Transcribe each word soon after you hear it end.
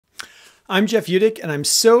I'm Jeff Utecht, and I'm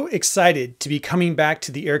so excited to be coming back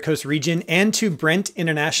to the EARCOS region and to Brent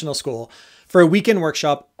International School for a weekend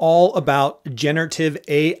workshop all about generative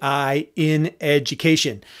AI in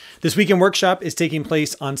education. This weekend workshop is taking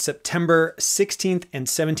place on September 16th and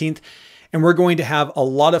 17th, and we're going to have a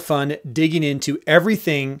lot of fun digging into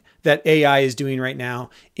everything that AI is doing right now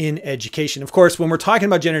in education. Of course, when we're talking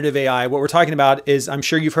about generative AI, what we're talking about is, I'm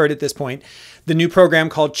sure you've heard at this point, the new program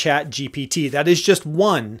called ChatGPT. That is just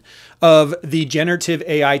one of the generative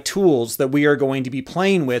AI tools that we are going to be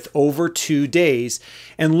playing with over 2 days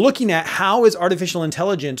and looking at how is artificial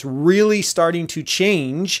intelligence really starting to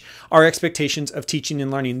change our expectations of teaching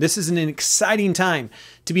and learning. This is an exciting time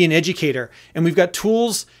to be an educator, and we've got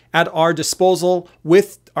tools at our disposal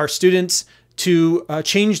with our students to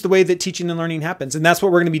change the way that teaching and learning happens. And that's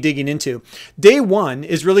what we're going to be digging into. Day one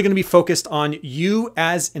is really going to be focused on you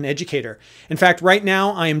as an educator. In fact, right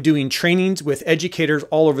now I am doing trainings with educators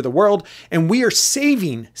all over the world, and we are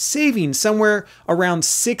saving somewhere around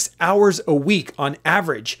 6 hours a week on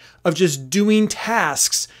average of just doing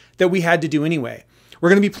tasks that we had to do anyway. We're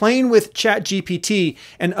going to be playing with ChatGPT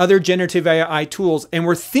and other generative AI tools, and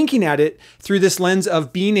we're thinking at it through this lens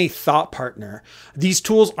of being a thought partner. These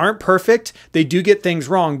tools aren't perfect. They do get things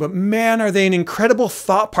wrong, but man, are they an incredible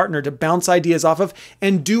thought partner to bounce ideas off of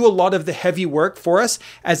and do a lot of the heavy work for us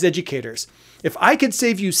as educators. If I could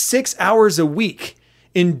save you 6 hours a week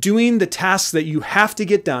in doing the tasks that you have to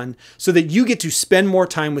get done so that you get to spend more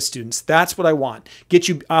time with students. That's what I want. Get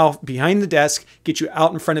you out behind the desk, get you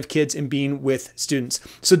out in front of kids and being with students.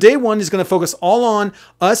 So day one is going to focus all on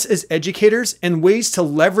us as educators and ways to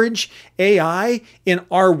leverage AI in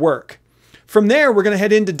our work. From there, we're going to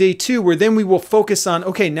head into day two, where then we will focus on,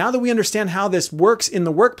 okay, now that we understand how this works in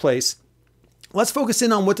the workplace, let's focus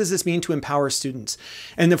in on what does this mean to empower students.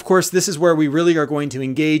 And of course, this is where we really are going to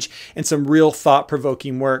engage in some real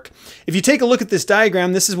thought-provoking work. If you take a look at this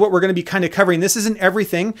diagram, this is what we're going to be kind of covering. This isn't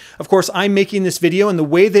everything. Of course, I'm making this video, and the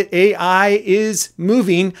way that AI is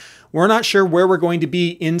moving, we're not sure where we're going to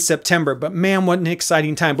be in September, but man, what an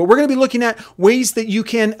exciting time. But we're going to be looking at ways that you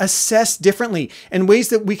can assess differently and ways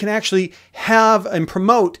that we can actually have and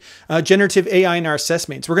promote generative AI in our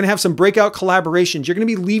assessments. We're going to have some breakout collaborations. You're going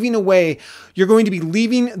to be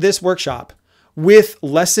leaving this workshop with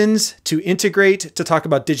lessons to integrate, to talk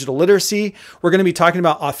about digital literacy. We're going to be talking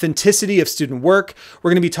about authenticity of student work. We're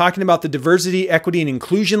going to be talking about the diversity, equity, and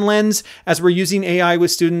inclusion lens as we're using AI with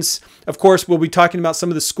students. Of course, we'll be talking about some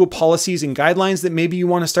of the school policies and guidelines that maybe you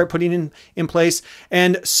want to start putting in place,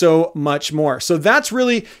 and so much more. So that's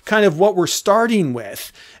really kind of what we're starting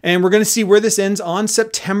with. And we're going to see where this ends on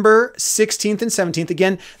September 16th and 17th.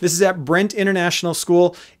 Again, this is at Brent International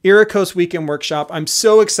School, EARCOS Weekend Workshop. I'm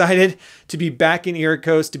so excited to be back in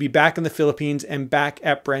EARCOS, to be back in the Philippines, and back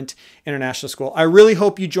at Brent International School. I really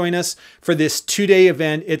hope you join us for this 2-day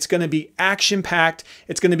event. It's going to be action-packed.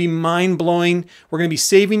 It's going to be mind-blowing. We're going to be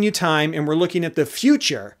saving you time, and we're looking at the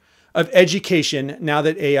future of education now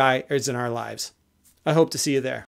that AI is in our lives. I hope to see you there.